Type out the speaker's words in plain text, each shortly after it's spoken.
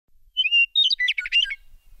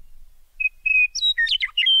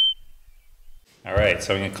All right,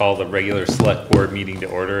 so I'm gonna call the regular select board meeting to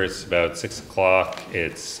order. It's about 6 o'clock.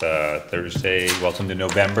 It's Thursday. Welcome to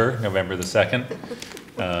November the 2nd.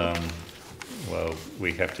 Well,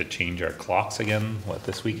 we have to change our clocks again, what,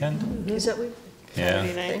 this weekend? Is that we?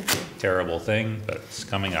 Yeah, terrible thing, but it's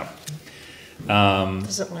coming up.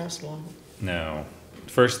 Doesn't last long. No.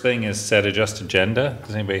 First thing is set adjust agenda.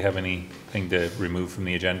 Does anybody have anything to remove from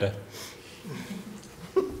the agenda?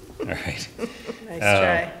 All right. Nice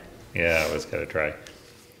try. Yeah, I was gonna try.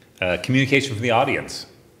 Communication from the audience.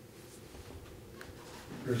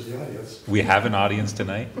 Where's the audience? We have an audience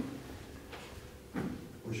tonight.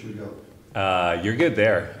 Where should we go? You're good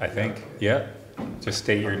there, I think. Yeah. Just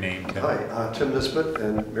state your name, Tim. Hi, Tim Nisbet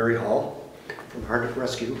and Mary Hall from Hardwick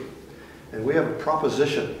Rescue. And we have a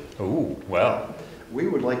proposition. Oh, well. We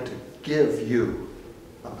would like to give you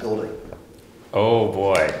a building. Oh,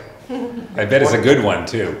 boy. I bet it's a good one,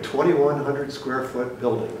 too. 2,100 square foot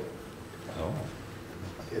building. Oh.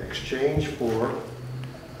 In exchange for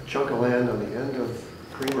a chunk of land on the end of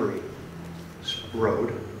Creamery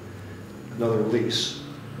Road, another lease,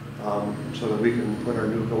 so that we can put our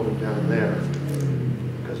new building down there.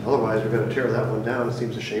 Because otherwise we're going to tear that one down. It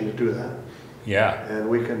seems a shame to do that. Yeah. And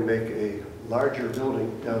we can make a larger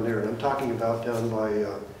building down there. And I'm talking about down by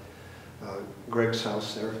Greg's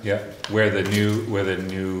house there. Yeah. Where the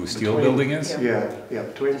new steel building is? Yeah, yeah.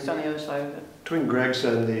 Just on the other side of it. Between Greg's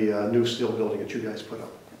and the new steel building that you guys put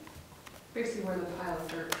up. Basically where the pile of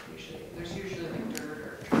dirt there's usually like dirt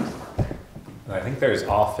or trucks out there. I think there's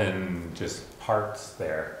often just parts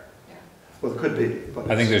there. Yeah. Well, it could be. But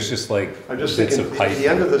I think there's just like I'm just bits thinking of pipe. the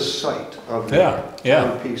end of the site of the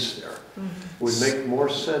town piece there would make more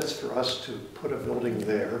sense for us to put a building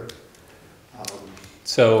there.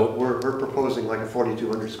 So We're proposing like a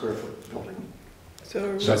 4,200 square foot building.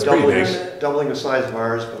 So That's pretty big. Doubling the size of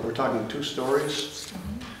ours, but we're talking 2 stories.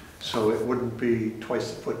 So it wouldn't be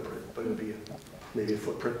twice the footprint, but it'd be maybe a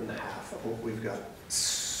footprint and a half of what we've got.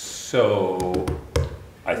 So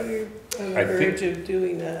I On the I verge think of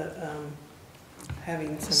doing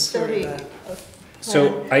having some sort Study. of a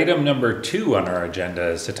so. Item number 2 on our agenda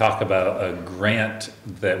is to talk about a grant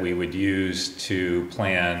that we would use to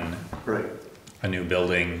plan Right, a new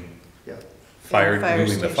building, yeah. fire moving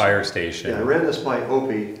the station. fire station. Yeah, I ran this by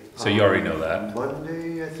Opie. So you already know that.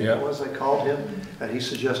 Monday, I think Yeah. it was, I called him, and he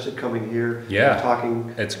suggested coming here. Yeah. And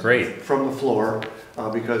talking It's great. from the floor,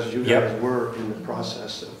 because you Yep. guys were in the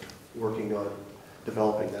process of working on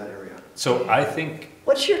developing that area. So I think,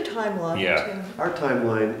 what's your timeline, Yeah. Tim? Our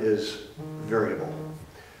timeline is variable,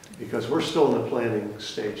 because we're still in the planning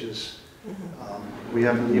stages. We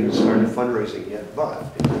haven't even started fundraising yet, but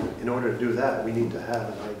in order to do that, we need to have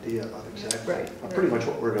an idea of exactly, pretty much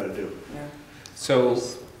what we're gonna do. Yeah. so,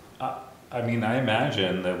 I mean, I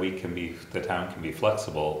imagine that the town can be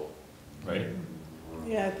flexible, right?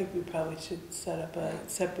 Yeah, I think we probably should set up a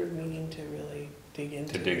separate meeting to really dig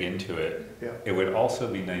into To dig into it. Yeah. It would also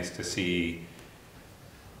be nice to see,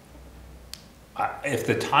 if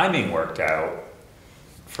the timing worked out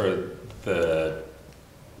for the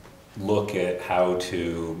look at how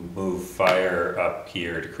to move fire up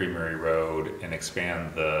here to Creamery Road and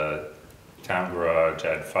expand the town garage,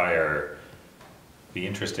 add fire, be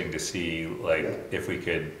interesting to see, like, if we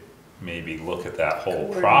could maybe look at that whole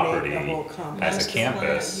Coordinate property the whole complex. as a Master plan,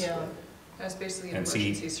 campus. Yeah. That's basically an And see-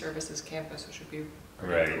 emergency services campus, which would be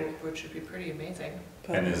Right. pretty cool, which would be pretty amazing.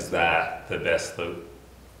 And is that the best,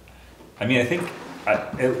 I mean, I think,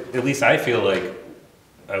 at least I feel like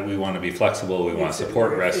we want to be flexible, we want Makes to it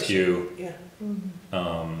support more rescue. efficient,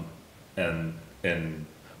 Yeah. And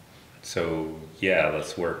so, yeah,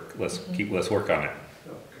 let's work on it.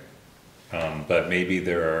 But maybe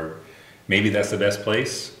that's the best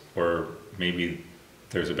place, or maybe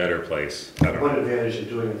there's a better place, I don't One know. advantage of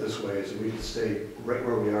doing it this way is that we can stay right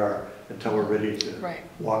where we are until we're ready to Right.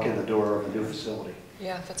 walk in the door of a new facility.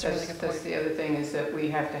 Yeah, that's a really good That's point. the other thing, is that we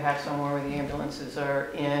have to have somewhere where the ambulances are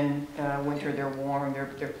in, winter they're warm,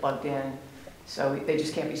 they're plugged in. So they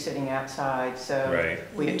just can't be sitting outside, so. Right.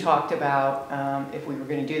 We had talked about, if we were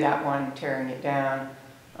gonna do that one, tearing it down.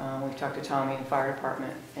 We've talked to Tommy and the fire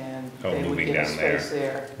department, and Oh, they would moving give us down there. space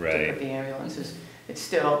there to Right. put the ambulances. It's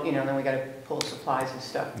still, then we gotta pull supplies and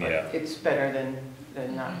stuff, but Yeah. it's better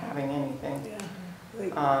than not having anything. Yeah.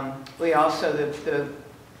 Like, We also, the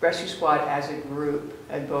rescue squad as a group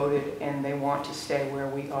had voted, and they want to stay where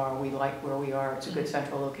we are. We like where we are. It's a good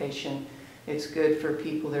central location. It's good for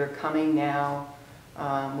people that are coming now.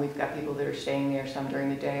 We've got people that are staying there, some during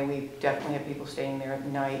the day. We definitely have people staying there at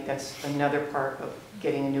night. That's another part of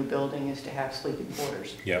getting a new building, is to have sleeping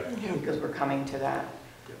quarters, Yep, because we're coming to that.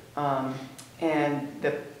 And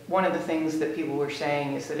one of the things that people were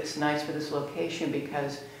saying is that it's nice for this location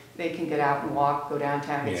because they can get out and walk, go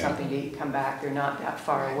downtown, get Yeah. something to eat, come back. They're not that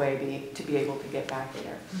far away to be able to get back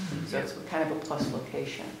there. So it's kind of a plus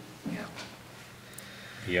location. Yeah.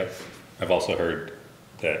 Yep. I've also heard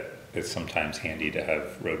that it's sometimes handy to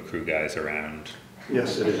have road crew guys around.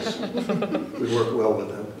 Yes, it is. We work well with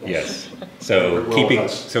them. Yes. So Work well with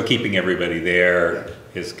us. keeping everybody there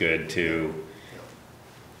is good too.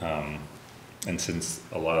 And since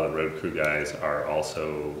a lot of the road crew guys are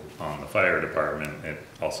also on the fire department, it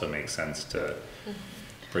also makes sense to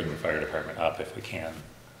bring the fire department up if we can.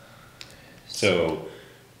 So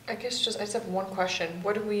I guess I just have one question.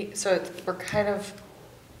 So we're kind of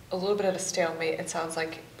a little bit at a stalemate, it sounds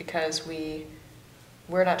like, because we're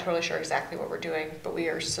not totally sure exactly what we're doing, but we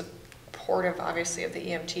are supportive, obviously, of the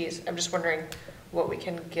EMTs. I'm just wondering what we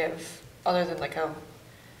can give, other than like a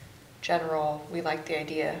general, we like the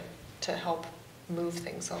idea, to help move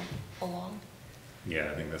things along. yeah,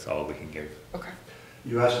 I think that's all we can give. Okay.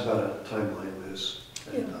 You asked about a timeline, Liz.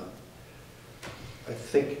 And I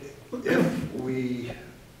think if we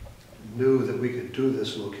knew that we could do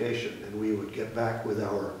this location, and we would get back with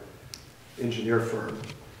our engineer firm,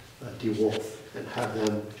 DeWolf, and have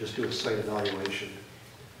them just do a site evaluation.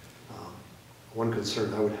 One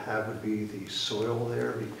concern I would have would be the soil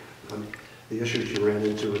there, the issues you ran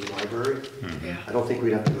into with the library. Mhm. Yeah. I don't think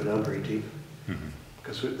we'd have to go down very deep, Mhm.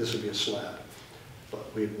 because this would be a slab.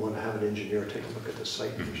 But we'd want to have an engineer take a look at the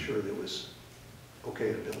site and be sure that it was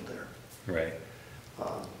okay to build there. Right.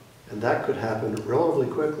 And that could happen relatively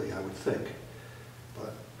quickly, I would think.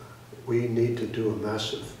 But we need to do a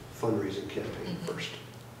massive fundraising campaign first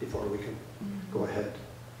before we can go ahead.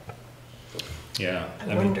 Yeah. I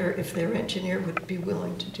mean, wonder if their engineer would be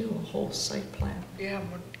willing to do a whole site plan. Yeah,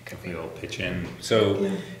 could if be. we all pitch in. So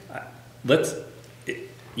Yeah. let's.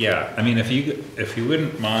 Yeah. I mean, if you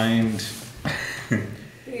wouldn't mind.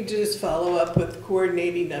 You just follow up with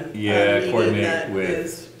coordinating them. Yeah, meeting coordinate that with-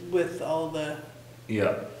 is with all the,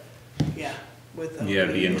 Yeah. with. all Yeah.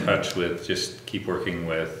 the- Be in touch with. Just keep working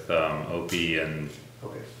with Opie and.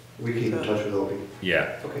 Okay, we keep in touch with Opie.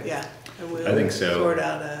 Yeah. Okay. Yeah, and we'll I think so. sort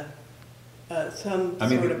out some I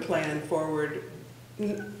mean, sort of plan forward,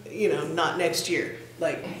 not next year,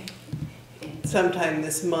 like sometime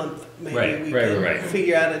this month, maybe Right, we right, can right.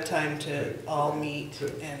 figure out a time to all meet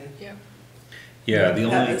and Yeah. Yeah. The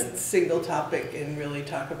have only. a single topic and really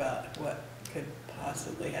talk about what could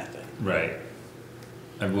possibly happen. Right.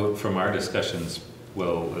 And from our discussions,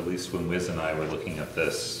 well, at least when Wiz and I were looking at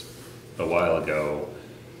this a while ago,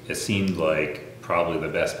 it seemed like probably the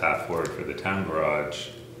best path forward for the town garage,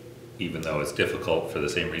 even though it's difficult for the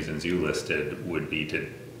same reasons you listed, would be to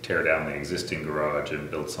tear down the existing garage and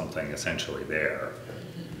build something essentially there.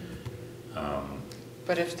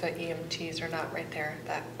 But if the EMTs are not right there,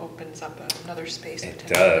 that opens up another space. It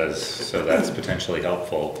potentially. does, so that's potentially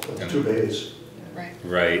helpful. So it's 2 bays. Right.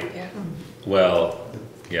 Right, Yeah. well,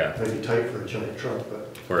 yeah, Might be tight for a giant truck,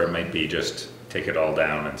 but. or it might be just take it all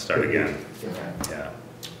down and start again, yeah.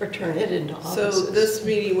 Or turn it into So offices. this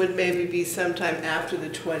meeting would maybe be sometime after the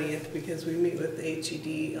 20th, because we meet with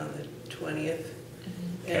HED on the 20th.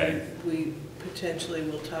 And we potentially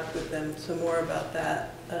will talk with them some more about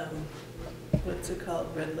that, what's it called,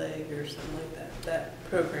 Red Leg or something like that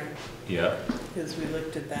program. Yeah, Because we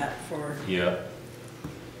looked at that for yeah,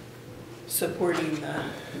 supporting the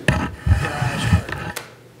garage work.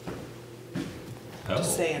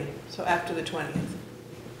 Just oh, saying, so after the 20th,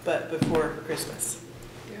 but before Christmas.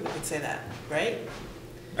 We could say that, right?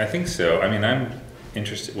 I think so, I mean, I'm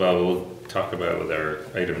interested, well, we'll talk about with our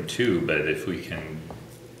item 2, but if we can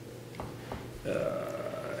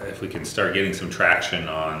start getting some traction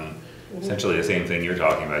on essentially the same thing you're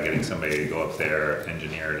talking about, getting somebody to go up there,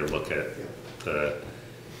 engineer to look at the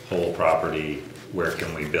whole property, where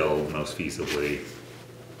can we build most feasibly,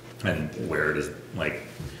 and where does,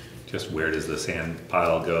 where does the sand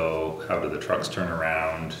pile go, how do the trucks turn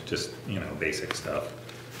around, just, basic stuff.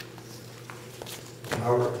 The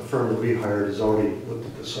firm that we hired has already looked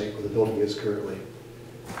at the site where the building is currently,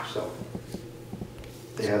 so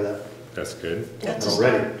they have that That's good, That's a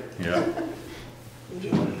already. yeah. If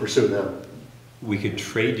you want to pursue them. We could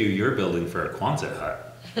trade you your building for a Quonset hut.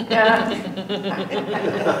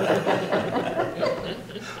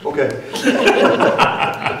 Okay.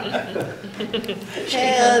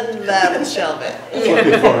 And that'll shelve it.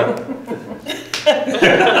 Looking for it.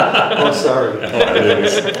 Oh, sorry.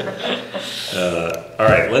 All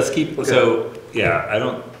right, let's keep, so, yeah, I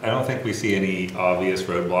don't think we see any obvious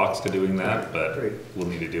roadblocks to doing that, but Great. we'll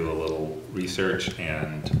need to do a little research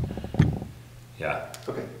and, Yeah,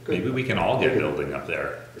 Okay, good. maybe we can all get building up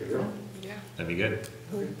there. There you go. Yeah. That'd be good.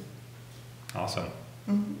 Okay. Awesome.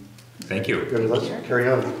 Mhm. Thank you. Good, let's carry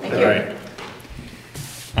on. Thank All you. right.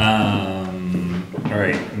 All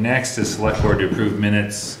right, next is select board to approve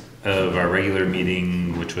minutes of our regular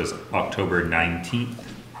meeting, which was October 19th,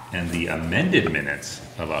 and the amended minutes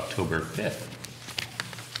of October 5th.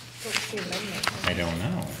 What's the amendment? I don't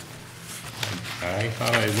know. I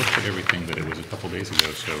thought I looked at everything, but it was a couple days ago,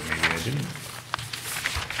 so maybe I didn't.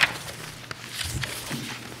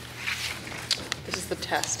 This is the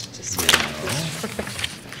test to see.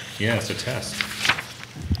 No. Yeah, it's a test.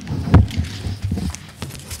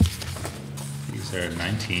 These are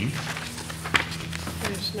 19.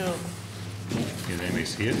 There's no, Did anybody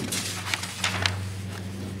see it?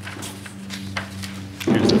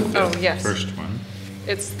 Here's the Oh, yes. first one.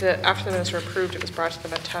 It's the, after the minutes were approved, it was brought to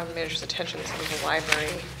the town manager's attention, this is the library,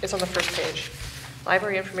 it's on the first page.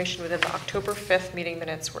 Library information within the October 5th meeting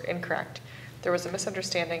minutes were incorrect. There was a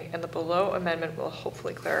misunderstanding, and the below amendment will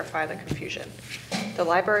hopefully clarify the confusion. The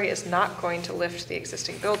library is not going to lift the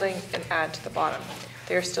existing building and add to the bottom.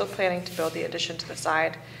 They are still planning to build the addition to the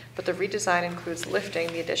side, but the redesign includes lifting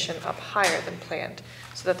the addition up higher than planned,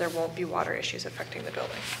 so that there won't be water issues affecting the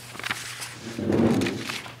building.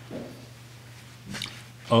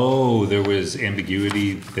 Oh, there was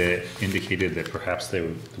ambiguity that indicated that perhaps they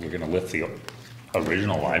were gonna lift the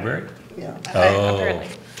original library? Yeah. Oh, Apparently.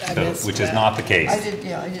 I so- missed which is that. not the case. I did,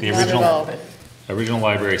 yeah, I did The not original- at all, but Original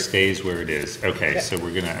library stays where it is. Okay, Yeah. so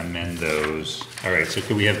we're gonna amend those. All right, so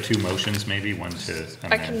could we have two motions maybe? One to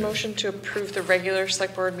amend? I can motion to approve the regular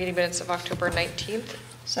select board meeting minutes of October 19th.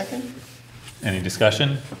 second? Any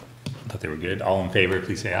discussion? Thought they were good. All in favor,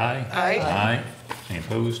 please say aye. Aye. Aye. Any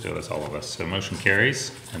opposed? Oh, that's all of us. So motion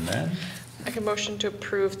carries. And then, I can motion to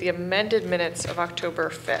approve the amended minutes of October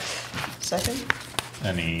 5th. Second?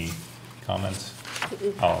 any comments?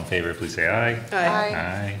 All in favor, please say aye. Aye.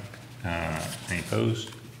 Aye. Any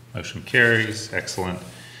opposed? Motion carries. Excellent.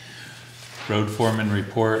 Road foreman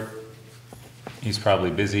report. He's probably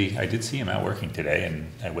busy. I did see him out working today and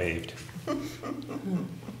I waved.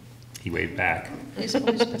 He waved back. He's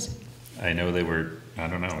always busy. I know they were, I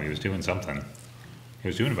don't know, he was doing something. He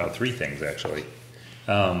was doing about 3 things, actually.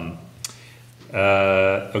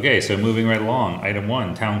 Okay, so moving right along, item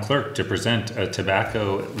 1, town clerk to present a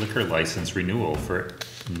tobacco liquor license renewal for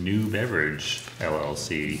New Beverage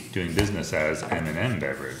LLC, doing business as M&M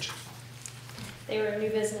Beverage. They were a new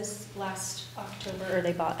business last October, or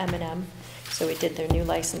they bought M&M, so we did their new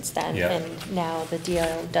license then. Yeah. And now the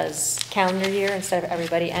deal does calendar year instead of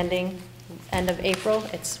everybody ending end of April,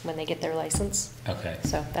 it's when they get their license. Okay.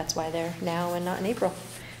 So that's why they're now and not in April.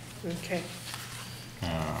 Okay.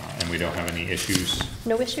 And we don't have any issues?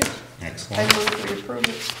 No issues. I Excellent. move to approve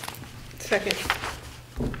it. Second.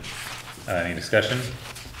 Any discussion?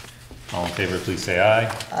 All in favor, please say aye.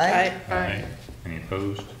 Aye. Aye. Any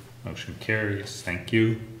opposed? Motion carries. Thank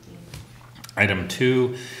you. Item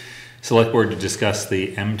 2, select board to discuss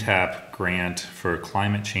the MTAP grant for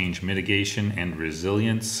climate change mitigation and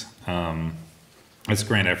resilience. This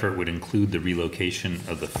grant effort would include the relocation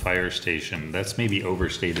of the fire station. That's maybe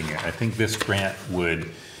overstating it. I think this grant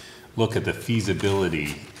would look at the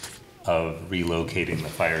feasibility of relocating the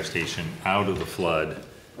fire station out of the flood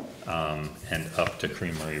and up to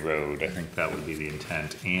Creamery Road. I think that would be the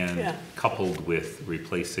intent, and Yeah. coupled with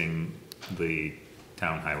replacing the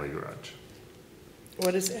town highway garage.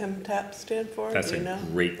 What does MTAP stand for? That's Do a you know?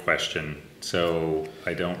 great question. So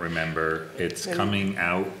I don't remember. It's And- coming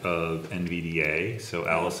out of NVDA. So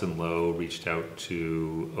Allison Lowe reached out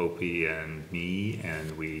to Opie and me,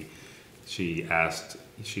 and she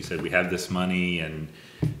said, we have this money, and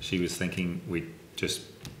she was thinking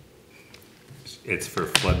it's for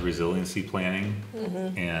flood resiliency planning.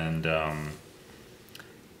 Mm-hmm. And,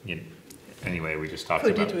 anyway, we just talked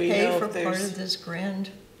Could about it Do we pay know for if part there's- of this grand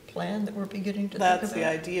plan that we're beginning to think about? That's the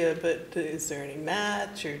idea, but is there any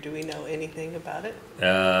match, or do we know anything about it?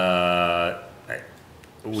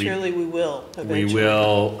 Surely we will eventually. We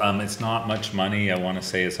will, it's not much money, I wanna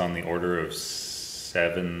say it's on the order of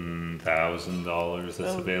 $7,000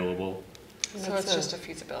 that's Oh. available. So it's just a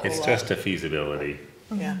feasibility. It's lot. just a feasibility,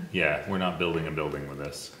 Yeah, yeah, we're not building a building with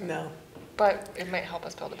this. no. But it might help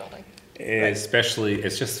us build a building. Especially,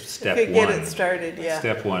 it's just step If we get one. it started, yeah.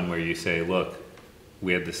 Step one, where you say, look,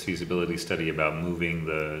 we had this feasibility study about moving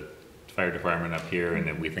the fire department up here, and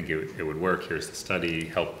if we think it would work, here's the study,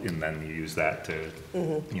 help, and then you use that to,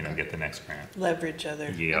 get the next grant. Leverage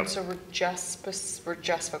other. Yep. And so we're just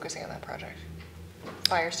focusing on that project?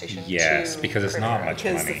 Fire station Yes, to because it's Creamery not Road. much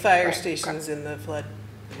Because the money. fire Right, station's in the flood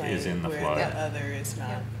plain. Is in the where flood. the other is not.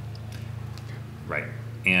 Yeah. Right,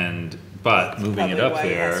 and but moving it Probably up why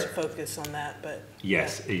he has to there, focus on that, but.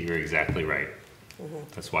 yes, you're exactly right.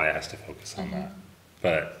 That's why I has to focus on that.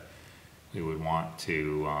 But we would want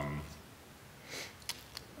to,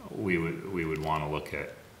 we would wanna look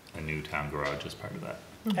at a new town garage as part of that.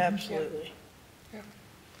 Absolutely.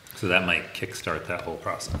 So that might kickstart that whole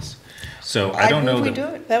process. So I don't know move we that,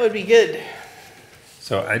 do it. That would be good.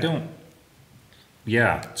 so I don't,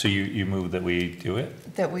 yeah, so you move that we do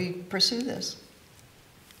it? That we pursue this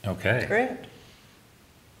Okay, Correct.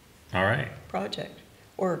 all right. project.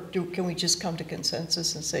 Or can we just come to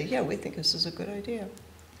consensus and say, yeah, we think this is a good idea?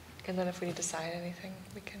 And then if we decide anything,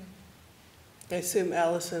 we can, I assume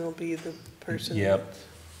Allison will be the person. Yep.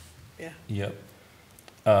 Yeah, Yep.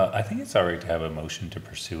 I think it's all right to have a motion to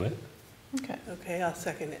pursue it. Okay. okay, I'll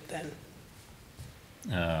second it then.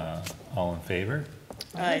 All in favor?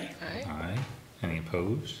 Aye. alright? Aye. Any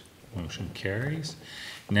opposed? Motion carries.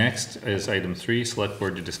 Next is item 3, select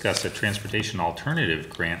board to discuss a transportation alternative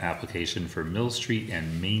grant application for Mill Street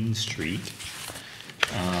and Main Street.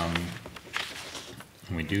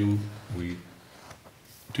 We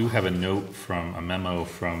do have a note from, a memo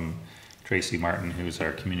from Tracy Martin, who's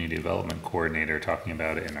our community development coordinator, talking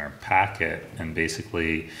about it in our packet, and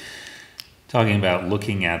basically talking about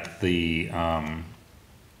looking at the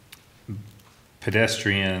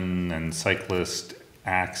pedestrian and cyclist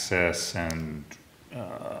access and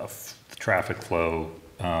traffic flow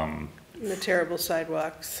The terrible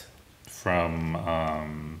sidewalks. from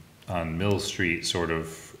on Mill Street, sort of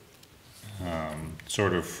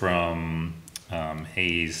from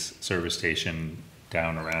Hayes service station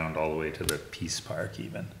down around all the way to the Peace Park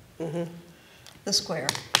even. The square.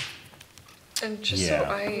 And just so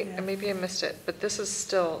Yeah. and maybe I missed it, but this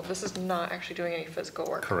is not actually doing any physical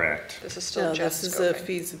work. Correct. This is still No, just this is a scoping.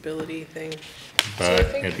 feasibility thing. So I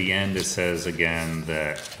But think- at the end, it says again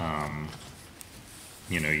that,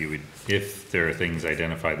 you know, you would, if there are things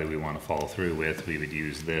identified that we want to follow through with, we would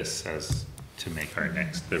use this as, to make our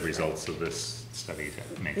next, the results of this study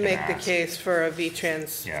to make an Make the ask. case for a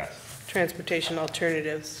V-Trans, Yeah, transportation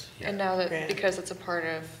alternatives. yeah. And now that, Grant. because it's a part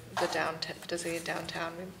of the designated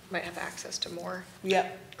downtown, we might have access to more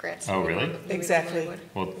Yep, grants. Oh, than we really? normally- than we exactly. normally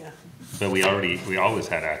would. Well, Yeah. but we always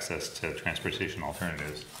had access to transportation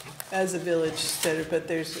alternatives. As a village center,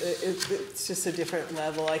 but it's just a different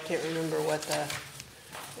level. I can't remember what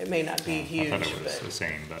it may not be I huge, thought it was but the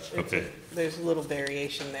same, but, it's okay. there's a little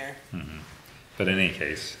variation there. But in any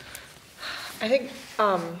case, I think,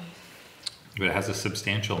 but it has a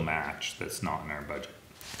substantial match that's not in our budget.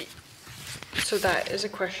 so that is a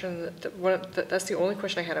question that's the only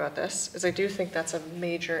question I had about this, is I do think that's a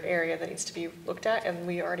major area that needs to be looked at, and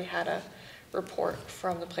we already had a report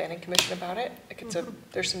from the planning commission about it. Like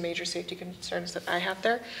there's some major safety concerns that I have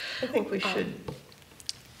there. I think we should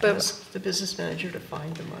But- ask the business manager to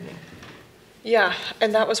find the money. Yeah,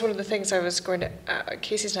 and that was one of the things I was going to,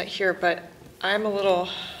 Casey's not here, but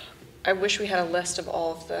I wish we had a list of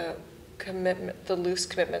all of the loose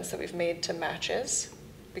commitments that we've made to matches,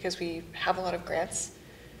 because we have a lot of grants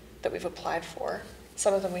that we've applied for.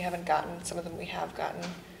 Some of them we haven't gotten, some of them we have gotten,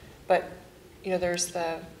 but, you know,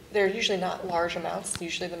 they're usually not large amounts.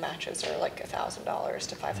 Usually the matches are like $1,000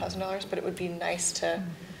 to $5,000, but it would be nice to,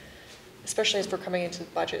 especially as we're coming into the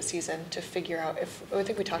budget season, to figure out I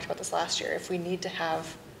think we talked about this last year, if we need to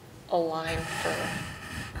have a line for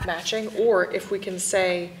matching, or if we can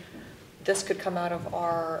say this could come out of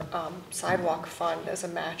our sidewalk fund as a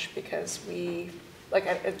match, because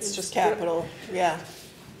it's just. Capital, yeah.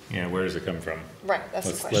 Yeah, where does it come from? Right, that's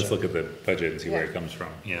the question. Let's look at the budget and see where Yeah. it comes from,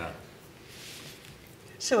 yeah.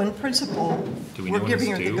 So in principle, Do we know we're when it's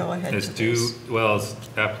giving her the due? go-ahead It's to due, this. well,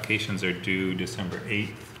 applications are due December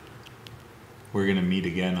 8th. We're gonna meet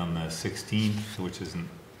again on the 16th, which isn't,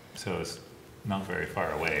 so it's not very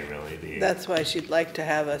far away, really. That's why she'd like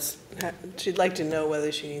to she'd like to know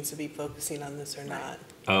whether she needs to be focusing on this or not.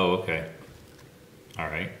 Oh, okay. All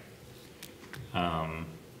right.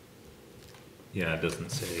 Yeah, it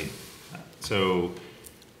doesn't say, so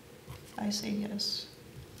I say yes.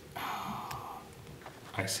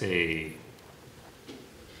 I say,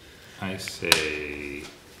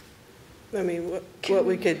 I mean, what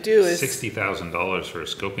we could do is. $60,000 for a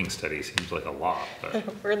scoping study seems like a lot,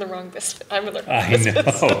 but. We're in the wrong business. I'm in the wrong I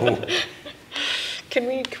business. know. Can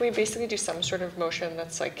we basically do some sort of motion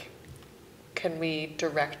that's like, can we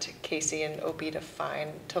direct Casey and OB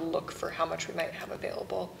to look for how much we might have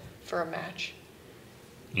available for a match?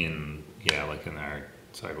 Like in our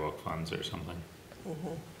sidewalk funds or something.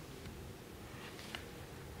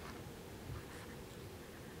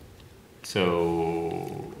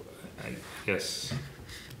 So, I guess,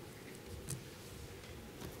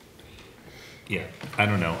 Yeah, I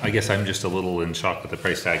don't know. I guess I'm just a little in shock with the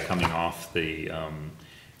price tag coming off the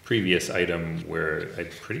previous item where I'm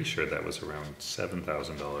pretty sure that was around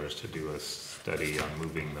 $7,000 to do a study on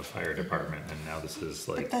moving the fire department, and now this is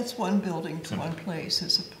But like, that's one building to one place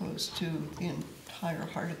as opposed to the entire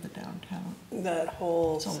heart of the downtown. That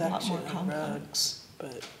whole It's a lot section more of road, complex.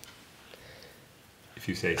 but if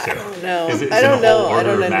you say so. I don't know. Is it I in a don't know. whole I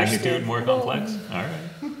don't order of magnitude understand. more complex? All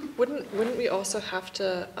right. Wouldn't we also have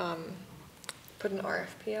to put an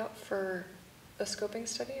RFP out for a scoping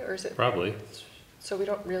study, or is it? Probably. So we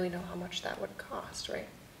don't really know how much that would cost, right?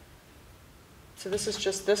 So this is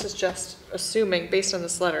just assuming, based on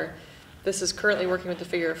this letter, this is currently working with the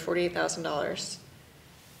figure of $48,000.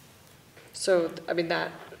 So, I mean,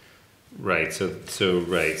 that, Right, so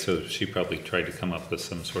she probably tried to come up with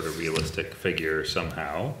some sort of realistic figure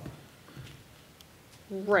somehow,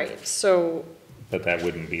 right, so, but that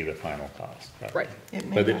wouldn't be the final cost. probably. right. It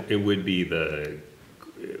may But not. it would be that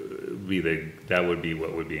would be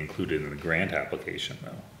what would be included in the grant application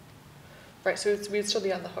though. Right, so we'd still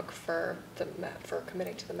be on the hook for for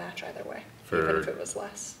committing to the match either way, even For- if it was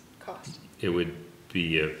less cost. It would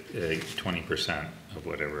be a 20% of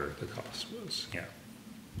whatever the cost was, yeah.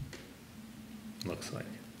 Looks like.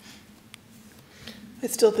 I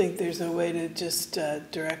still think there's a way to just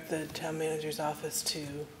direct the town manager's office to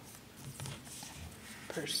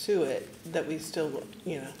pursue it, that we still,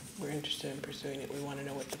 we're interested in pursuing it. We want to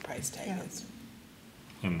know what the price tag Yeah. is.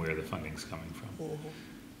 And where the funding's coming from. Mhm.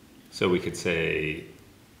 So we could say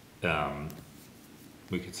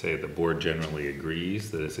the board generally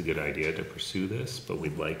agrees that it's a good idea to pursue this, but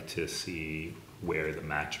we'd like to see where the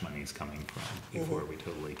match money's coming from before we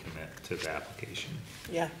totally commit to the application.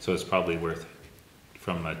 Yeah, So it's probably worth,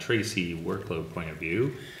 from a Tracy workload point of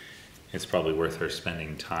view, it's probably worth her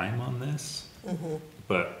spending time on this.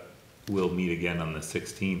 But we'll meet again on the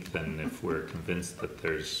 16th, and if we're convinced that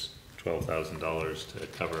there's $12,000 to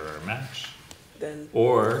cover our match, then,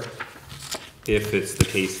 or if it's the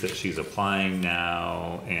case that she's applying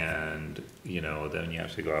now and, then you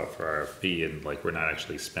have to go out for RFP and like we're not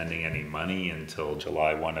actually spending any money until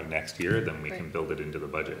July 1 of next year, then we can Right. build it into the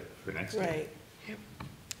budget for next year. right. Yep.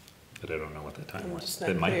 But I don't know what the I'm timeline, just it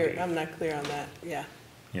not might clear, be, I'm not clear on that, yeah.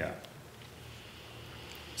 yeah.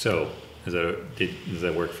 So, does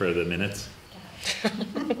that work for the minutes?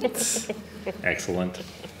 Excellent.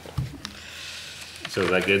 So is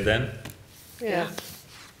that good then? Yeah.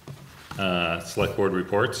 Select board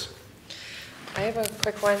reports? I have a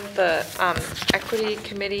quick one. The Equity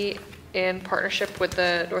Committee, in partnership with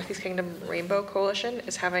the Northeast Kingdom Rainbow Coalition,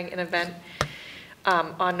 is having an event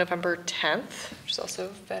on November 10th, which is also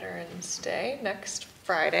Veterans Day, next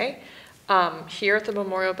Friday, here at the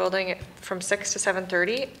Memorial Building from 6 to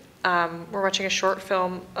 7:30. We're watching a short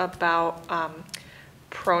film about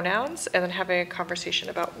pronouns and then having a conversation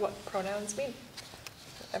about what pronouns mean.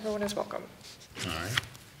 Everyone is welcome. All right.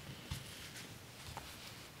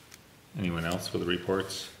 Anyone else with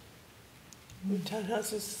reports? The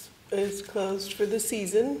townhouse is closed for the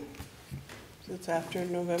season. It's after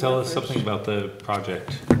November 1st. Tell us something about the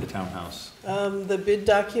project, the townhouse. The bid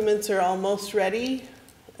documents are almost ready,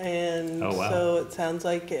 and Oh, wow. so it sounds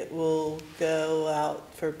like it will go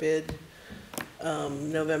out for bid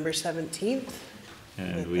November 17th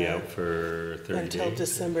And With we the- out for 30 days? until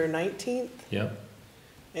December 19th. Yep,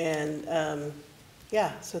 And,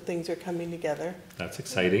 yeah, so things are coming together. that's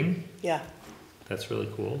exciting. Yeah, That's really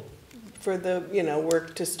cool. for the,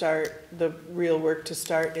 work to start, the real work to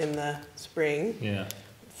start in the spring. Yeah,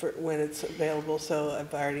 For when it's available, so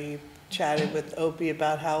I've already chatted with Opie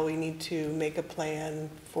about how we need to make a plan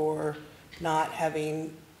for not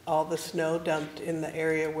having all the snow dumped in the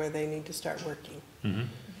area where they need to start working. mm-hmm,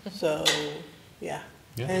 So, yeah,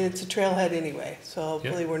 Yeah. and it's a trailhead anyway, so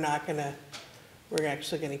hopefully Yeah. we're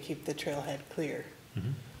actually gonna keep the trailhead clear.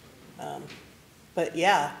 mm-hmm. But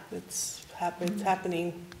yeah, it's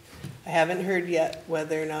happening. I haven't heard yet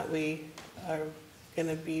whether or not we are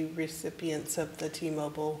gonna be recipients of the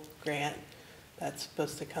T-Mobile grant. That's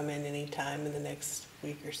supposed to come in any time in the next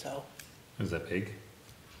week or so. Is that big?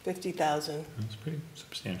 50,000. That's pretty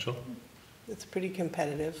substantial. It's pretty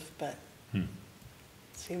competitive, but Hmm. it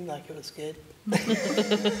seemed like it was good.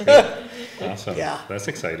 Awesome. Yeah. That's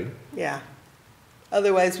exciting. Yeah.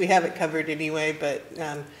 Otherwise, we have it covered anyway, but,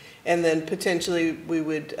 and then potentially we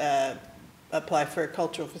would apply for a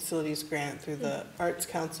cultural facilities grant through the Arts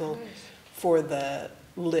Council for the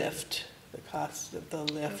lift, the cost of the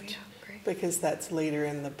lift. Oh, yeah, great. Because that's later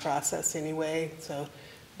in the process anyway, so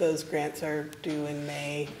those grants are due in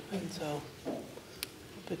May, and so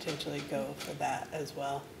potentially go for that as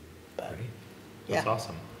well. But, Great. That's yeah.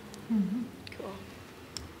 awesome. Cool.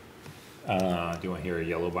 Do you wanna hear a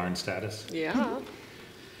yellow barn status? Yeah.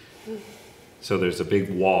 So there's a big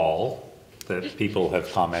wall that people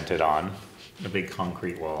have commented on, a big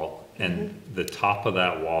concrete wall, and the top of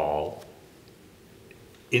that wall,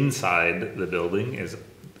 inside the building is,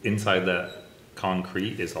 inside that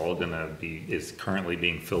concrete is all gonna be, is currently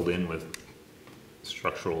being filled in with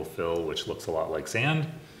structural fill, which looks a lot like sand.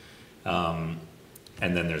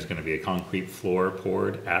 And then there's gonna be a concrete floor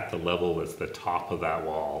poured at the level that's the top of that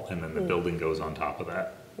wall, and then the building goes on top of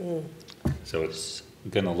that. So it's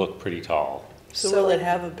gonna look pretty tall. So will it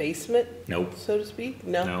have a basement, Nope, so to speak?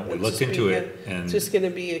 No? no, we it's looked just into be it and It's just gonna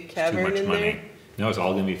be a too cavern much in money. there? No, it's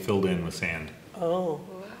all gonna be filled in with sand, Oh,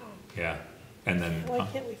 Wow. yeah, and then, why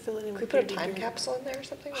can't we fill it in Could we with put a dirty time dirt? capsule in there or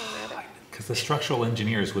something while we're at it? cause the structural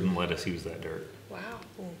engineers wouldn't let us use that dirt. Wow.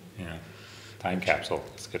 Yeah, time capsule,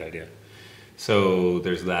 that's a good idea. So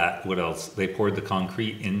there's that, what else? They poured the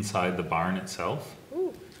concrete inside the barn itself.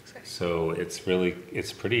 Ooh, exciting. So it's really,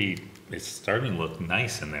 it's pretty, it's starting to look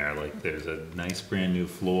nice in there, like there's a nice brand new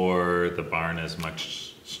floor, the barn is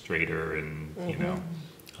much straighter and, you know.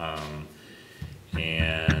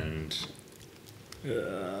 And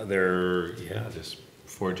they're, yeah, just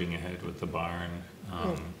forging ahead with the barn.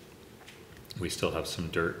 We still have some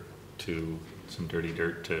dirty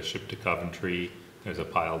dirt to ship to Coventry. There's a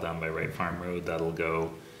pile down by Wright Farm Road that'll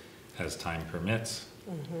go as time permits,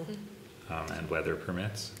 and weather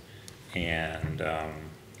permits. And,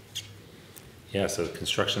 yeah, so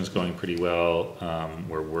construction's going pretty well.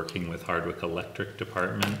 We're working with Hardwick Electric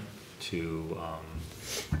Department to,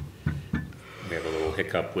 we have a little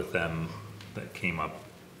hiccup with them that came up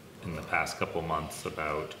in the past couple months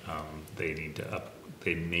about,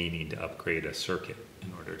 they may need to upgrade a circuit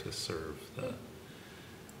in order to serve the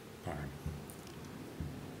barn.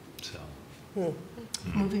 So,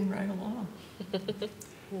 Moving right along.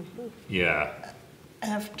 yeah,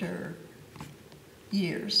 After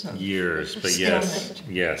years of years, but yes, stalemate.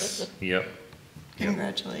 yes, yep,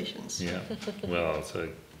 Congratulations. yeah. Well, it's a,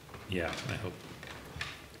 yeah, I hope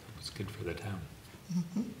it's good for the town.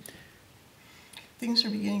 Things are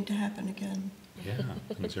beginning to happen again. Yeah,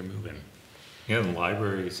 things are moving. Yeah, the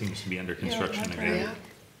library seems to be under construction library. again.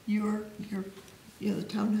 Your, the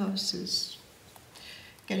townhouse is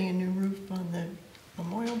getting a new roof on the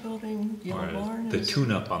memorial building, Yellow Or Barn the is.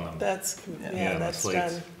 tune-up on them. That's, Yeah, yeah, the that's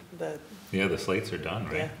slates. done, the, Yeah, the slates are done,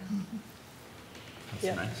 right? yeah. That's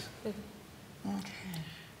Yeah. nice.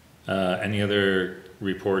 Okay. Any other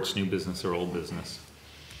reports, new business or old business?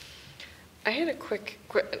 I had a quick,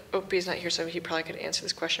 Opie's not here, so he probably could answer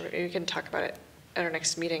this question, but maybe we can talk about it at our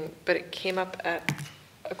next meeting. But a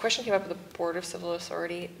question came up at the Board of Civil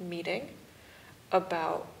Authority meeting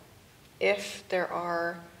about if there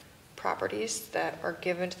are properties that are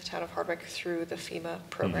given to the town of Hardwick through the FEMA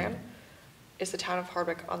program, is the town of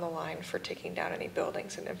Hardwick on the line for taking down any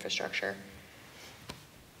buildings and infrastructure?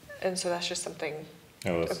 And so that's just something,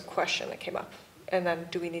 Oh, a that's, question that came up. And then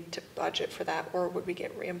do we need to budget for that, or would we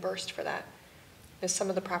get reimbursed for that? Because some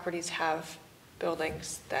of the properties have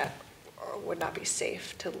buildings that would not be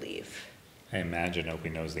safe to leave. I imagine Opie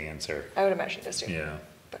knows the answer. I would imagine this too. Yeah,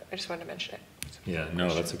 But I just wanted to mention it. yeah,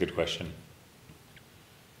 no, that's a good question.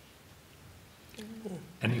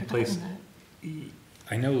 Any I've place, forgotten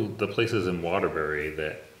that. I know the places in Waterbury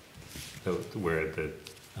that, where the,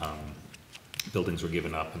 buildings were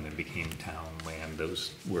given up and then became town land,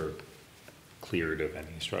 those were cleared of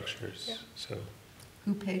any structures, Yeah. so,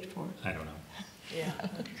 Who paid for it? I don't know, Yeah,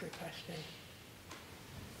 that's a good question.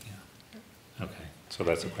 yeah. Okay, so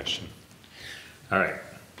that's a question. All right.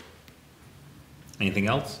 Anything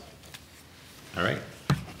else? All right,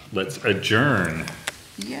 let's adjourn.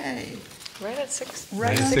 Yay. Right at 6.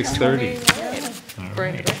 Right at on 6:30. time. We're in All the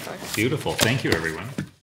right. red flag. Beautiful, thank you, everyone.